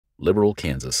Liberal,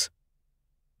 Kansas,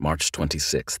 March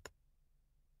 26th.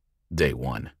 Day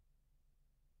 1.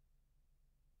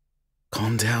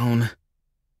 "Calm down,"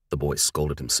 the boy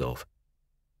scolded himself.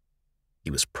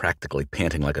 He was practically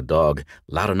panting like a dog,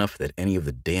 loud enough that any of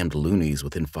the damned loonies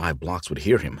within 5 blocks would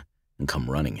hear him and come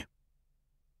running.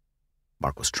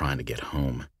 Mark was trying to get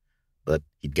home, but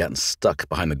he'd gotten stuck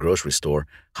behind the grocery store,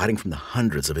 hiding from the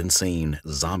hundreds of insane,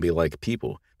 zombie-like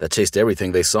people that chased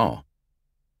everything they saw.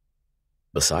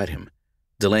 Beside him,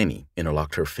 Delaney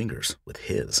interlocked her fingers with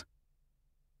his.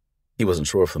 He wasn't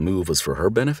sure if the move was for her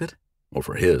benefit or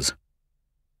for his.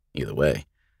 Either way,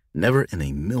 never in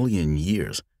a million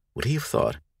years would he have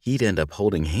thought he'd end up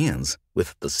holding hands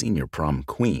with the senior prom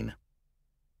queen.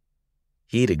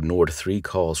 He'd ignored 3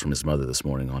 calls from his mother this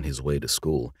morning on his way to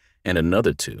school, and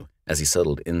another 2 as he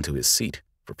settled into his seat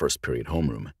for first period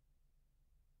homeroom.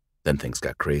 Then things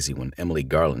got crazy when Emily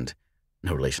Garland,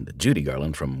 no relation to Judy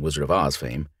Garland from Wizard of Oz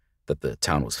fame, that the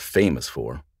town was famous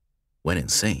for, went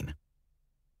insane.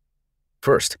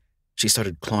 First, she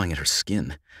started clawing at her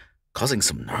skin, causing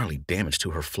some gnarly damage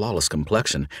to her flawless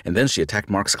complexion, and then she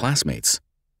attacked Mark's classmates.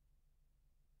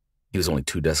 He was only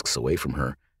 2 desks away from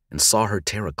her and saw her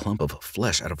tear a clump of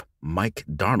flesh out of Mike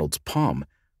Darnold's palm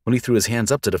when he threw his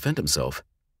hands up to defend himself.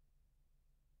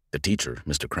 The teacher,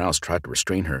 Mr. Krause, tried to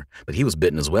restrain her, but he was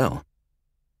bitten as well.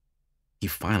 He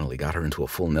finally got her into a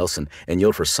full Nelson and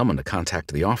yelled for someone to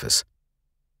contact the office.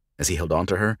 As he held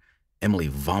onto her, Emily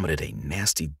vomited a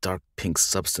nasty dark pink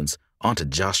substance onto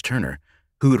Josh Turner,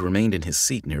 who had remained in his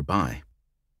seat nearby.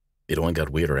 It only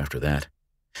got weirder after that.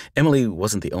 Emily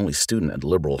wasn't the only student at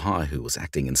Liberal High who was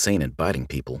acting insane and biting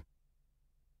people.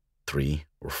 3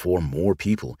 or 4 more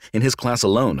people in his class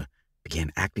alone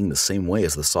began acting the same way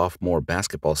as the sophomore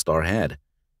basketball star had,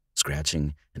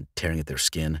 scratching and tearing at their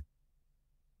skin.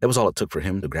 That was all it took for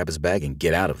him to grab his bag and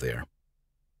get out of there.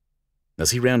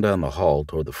 As he ran down the hall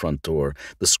toward the front door,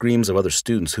 the screams of other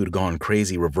students who'd gone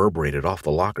crazy reverberated off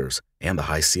the lockers and the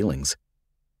high ceilings.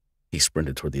 He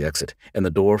sprinted toward the exit, and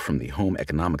the door from the home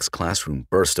economics classroom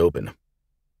burst open.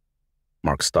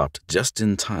 Mark stopped just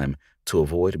in time to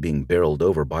avoid being barreled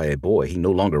over by a boy he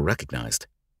no longer recognized.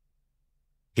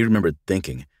 He remembered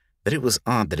thinking that it was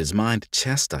odd that his mind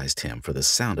chastised him for the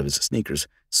sound of his sneakers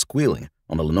squealing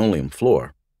on the linoleum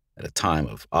floor at a time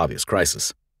of obvious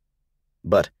crisis.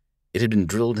 But it had been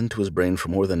drilled into his brain for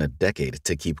more than a decade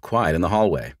to keep quiet in the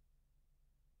hallway.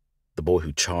 The boy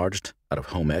who charged out of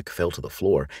home ec fell to the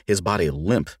floor, his body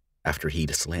limp after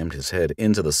he'd slammed his head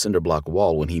into the cinder block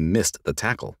wall when he missed the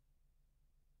tackle.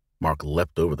 Mark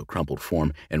leapt over the crumpled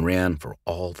form and ran for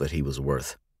all that he was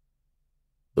worth.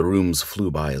 The rooms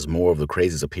flew by as more of the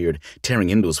crazies appeared, tearing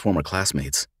into his former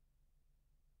classmates.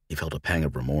 He felt a pang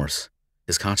of remorse,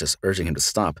 his conscience urging him to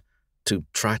stop, to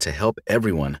try to help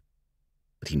everyone,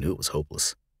 but he knew it was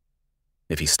hopeless.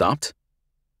 If he stopped,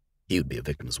 he would be a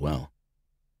victim as well.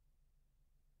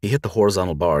 He hit the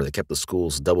horizontal bar that kept the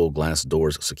school's double glass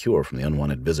doors secure from the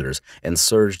unwanted visitors and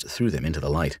surged through them into the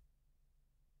light.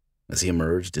 As he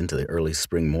emerged into the early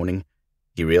spring morning,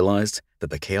 he realized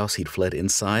that the chaos he'd fled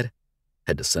inside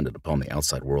had descended upon the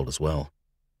outside world as well.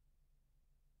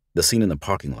 The scene in the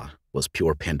parking lot was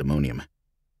pure pandemonium.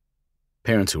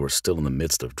 Parents who were still in the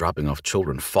midst of dropping off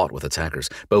children fought with attackers,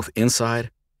 both inside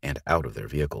and out of their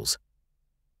vehicles.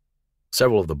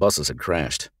 Several of the buses had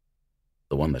crashed.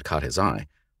 The one that caught his eye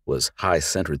was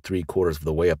high-centered 3/4 of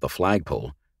the way up the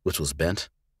flagpole, which was bent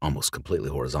almost completely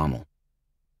horizontal.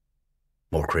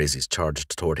 More crazies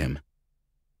charged toward him.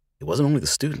 It wasn't only the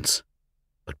students,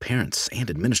 but parents and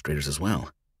administrators as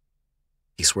well.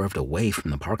 He swerved away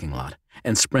from the parking lot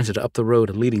and sprinted up the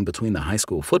road leading between the high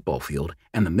school football field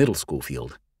and the middle school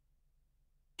field.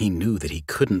 He knew that he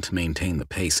couldn't maintain the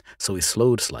pace, so he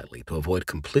slowed slightly to avoid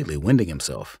completely winding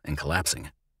himself and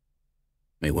collapsing.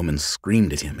 A woman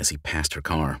screamed at him as he passed her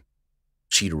car.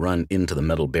 She'd run into the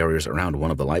metal barriers around one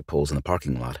of the light poles in the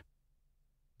parking lot.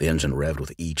 The engine revved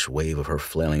with each wave of her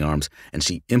flailing arms, and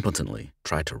she impotently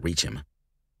tried to reach him.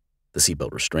 The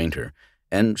seatbelt restrained her,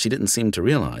 and she didn't seem to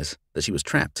realize that she was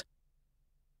trapped.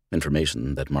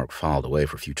 Information that Mark filed away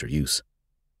for future use.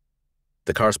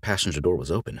 The car's passenger door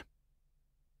was open.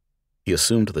 He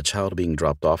assumed the child being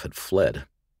dropped off had fled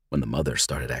when the mother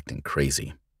started acting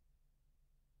crazy.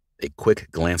 A quick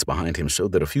glance behind him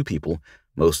showed that a few people,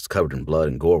 most covered in blood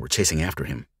and gore, were chasing after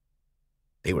him.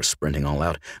 They were sprinting all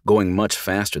out, going much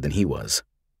faster than he was.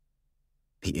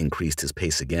 He increased his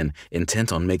pace again,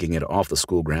 intent on making it off the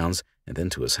school grounds and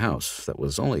then to his house that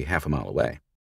was only half a mile away.